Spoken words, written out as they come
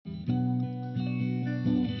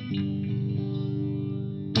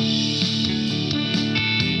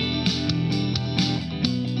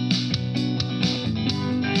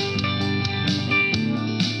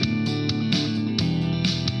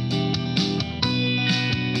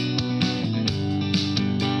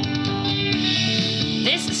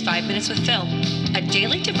5 Minutes with Phil, a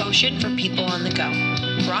daily devotion for people on the go.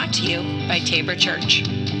 Brought to you by Tabor Church.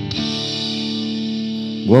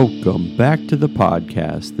 Welcome back to the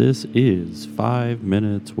podcast. This is 5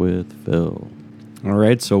 Minutes with Phil. All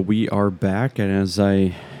right, so we are back, and as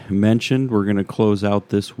I mentioned, we're going to close out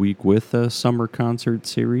this week with a summer concert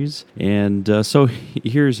series. And so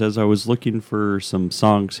here's, as I was looking for some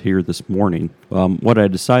songs here this morning, what I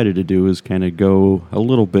decided to do is kind of go a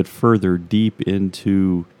little bit further deep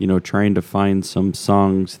into, trying to find some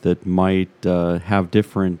songs that might have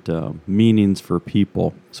different meanings for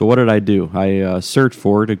people. So what did I do? I searched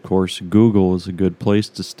for it. Of course, Google is a good place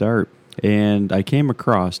to start. And I came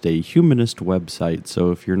across a humanist website.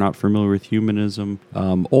 So if you're not familiar with humanism,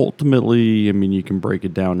 ultimately, you can break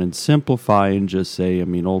it down and simplify and just say,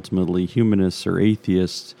 ultimately humanists are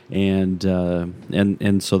atheists, and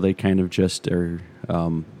so they kind of just are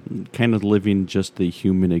kind of living just the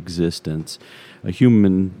human existence. A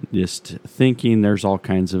humanist thinking, there's all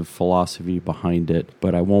kinds of philosophy behind it,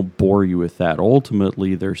 but I won't bore you with that.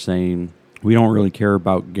 Ultimately, they're saying we don't really care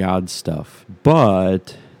about God stuff,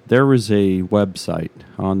 but there was a website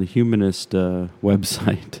on the humanist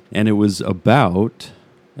website, and it was about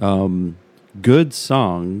good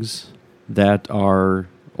songs that are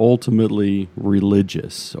ultimately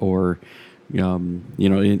religious, or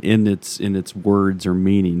in its words or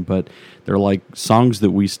meaning, but they're like songs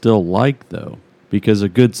that we still like, though, because a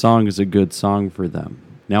good song is a good song for them.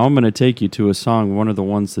 Now I'm going to take you to a song, one of the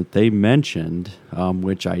ones that they mentioned,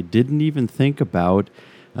 which I didn't even think about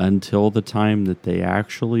until the time that they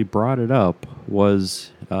actually brought it up,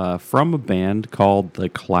 was from a band called The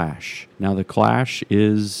Clash. Now, The Clash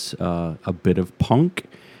is a bit of punk.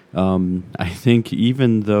 I think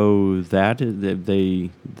even though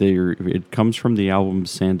it comes from the album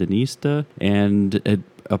Sandinista, and it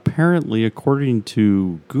apparently, according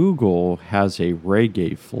to Google, has a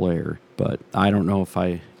reggae flair, but I don't know if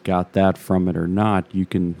I got that from it or not. You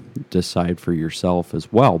can decide for yourself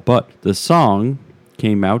as well. But the song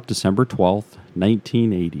came out December 12th,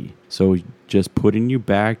 1980. So just putting you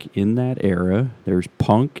back in that era. There's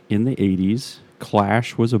punk in the 80s.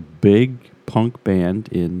 Clash was a big punk band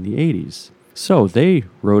in the 80s. So they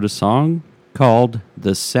wrote a song called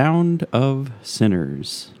The Sound of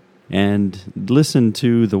Sinners. And listen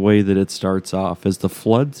to the way that it starts off. As the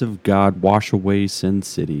floods of God wash away Sin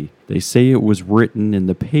City, they say it was written in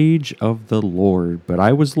the page of the Lord, but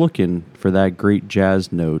I was looking for that great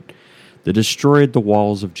jazz note that destroyed the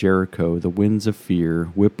walls of Jericho. The winds of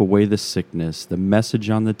fear whip away the sickness. The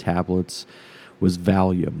message on the tablets was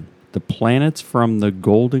Valium. The planets from the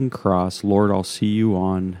golden cross, Lord, I'll see you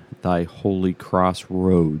on thy holy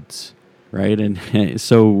crossroads. Right? And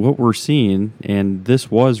so what we're seeing, and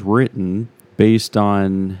this was written based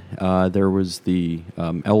on, there was the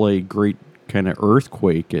LA great kind of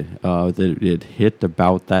earthquake that it hit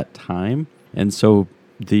about that time. And so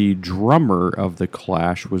the drummer of The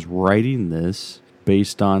Clash was writing this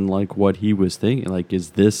based on like what he was thinking. Like,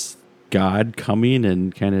 is this God coming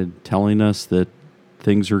and kind of telling us that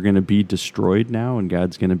things are going to be destroyed now and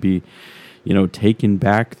God's going to be, taking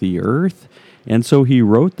back the earth? And so he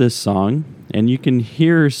wrote this song, and you can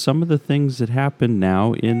hear some of the things that happen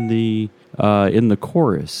now in the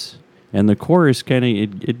chorus. And the chorus kind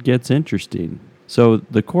of, it gets interesting. So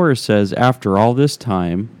the chorus says, after all this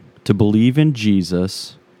time, to believe in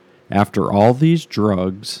Jesus, after all these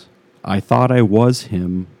drugs, I thought I was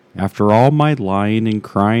him. After all my lying and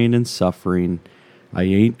crying and suffering, I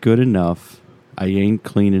ain't good enough. I ain't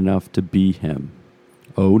clean enough to be him.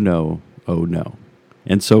 Oh no, oh no.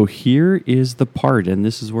 And so here is the part, and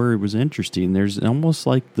this is where it was interesting. There's almost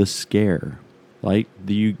like the scare. Like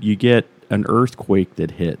you get an earthquake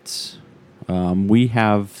that hits. We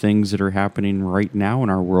have things that are happening right now in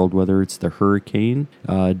our world, whether it's the hurricane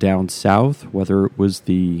down south, whether it was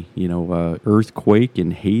the earthquake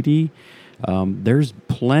in Haiti. There's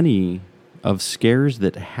plenty of scares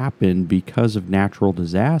that happen because of natural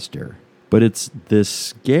disaster. But it's this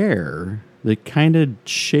scare that kind of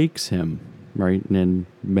shakes him, right? And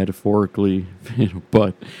metaphorically,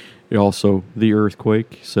 but also the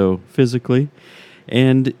earthquake, so physically.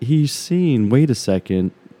 And he's seeing, wait a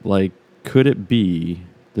second, like, could it be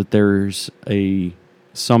that there's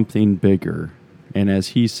something bigger? And as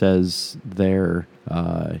he says there,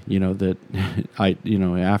 that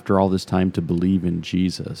after all this time to believe in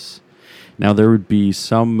Jesus. Now, there would be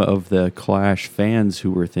some of the Clash fans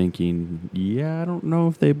who were thinking, I don't know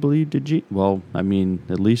if they believed in Jesus. Well, at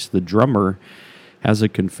least the drummer has a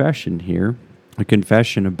confession here. A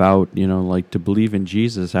confession about, to believe in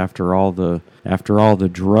Jesus after all the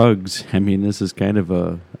drugs. This is kind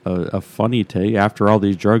of a funny take. After all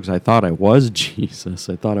these drugs, I thought I was Jesus.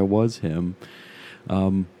 I thought I was him.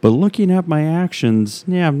 But looking at my actions,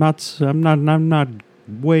 yeah, I'm not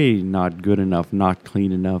way not good enough, not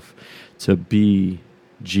clean enough to be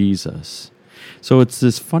Jesus. So it's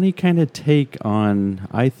this funny kind of take on,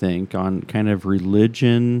 I think, on kind of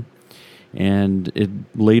religion, and it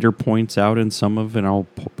later points out in some of it, and I'll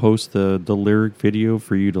post the lyric video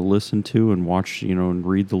for you to listen to and watch, and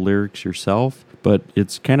read the lyrics yourself. But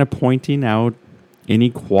it's kind of pointing out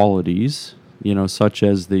inequalities, such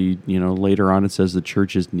as later on it says the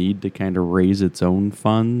churches need to kind of raise its own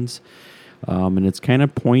funds. And it's kind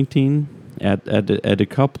of pointing at a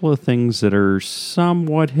couple of things that are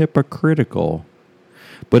somewhat hypocritical.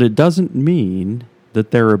 But it doesn't mean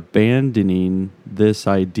that they're abandoning this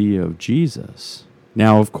idea of Jesus.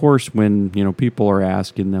 Now, of course, when people are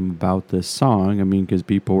asking them about this song, because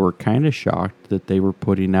people were kind of shocked that they were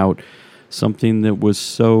putting out something that was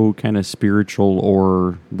so kind of spiritual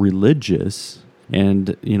or religious.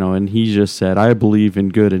 And, and he just said, I believe in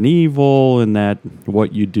good and evil, and that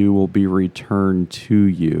what you do will be returned to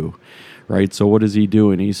you, right? So what is he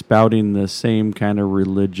doing? He's spouting the same kind of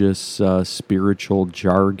religious, spiritual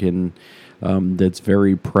jargon that's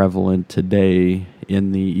very prevalent today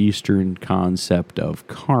in the Eastern concept of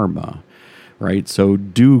karma, right? So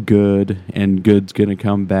do good, and good's going to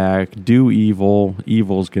come back. Do evil,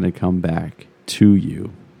 evil's going to come back to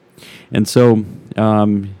you. And so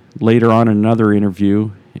later on in another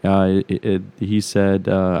interview, he said,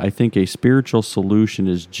 I think a spiritual solution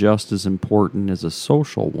is just as important as a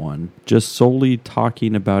social one. Just solely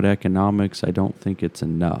talking about economics, I don't think it's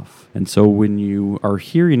enough. And so when you are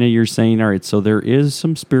hearing it, you're saying, all right, so there is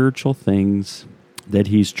some spiritual things that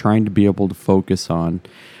he's trying to be able to focus on.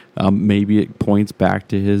 Maybe it points back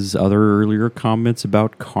to his other earlier comments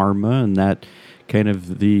about karma, and that kind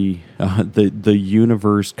of the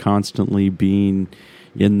universe constantly being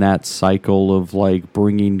in that cycle of like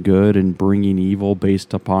bringing good and bringing evil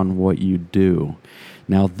based upon what you do.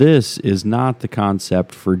 Now, this is not the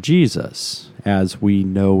concept for Jesus, as we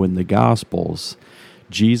know in the Gospels.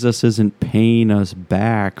 Jesus isn't paying us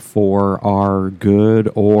back for our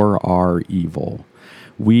good or our evil.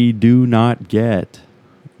 We do not get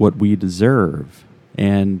what we deserve,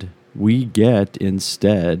 and we get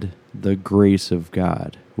instead the grace of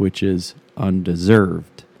God, which is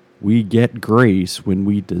undeserved. We get grace when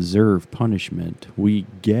we deserve punishment. We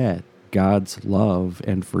get God's love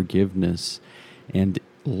and forgiveness and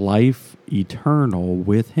life eternal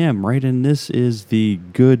with Him, right? And this is the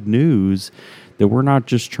good news, that we're not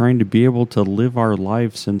just trying to be able to live our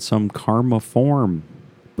lives in some karma form,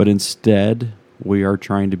 but instead we are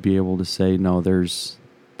trying to be able to say, no, there's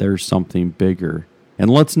something bigger. And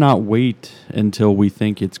let's not wait until we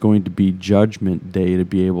think it's going to be Judgment Day to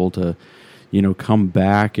be able to come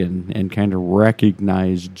back and kind of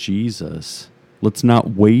recognize Jesus. Let's not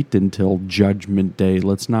wait until Judgment Day.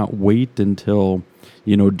 Let's not wait until,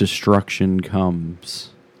 destruction comes.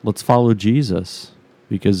 Let's follow Jesus,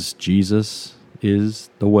 because Jesus is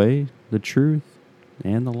the way, the truth,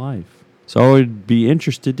 and the life. So I'd be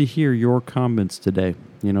interested to hear your comments today,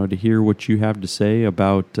 to hear what you have to say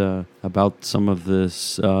about some of this,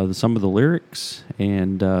 some of the lyrics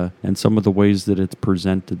and some of the ways that it's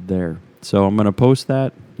presented there. So I'm going to post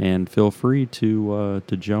that, and feel free to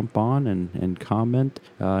jump on and comment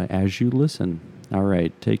as you listen. All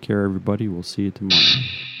right, take care, everybody. We'll see you tomorrow.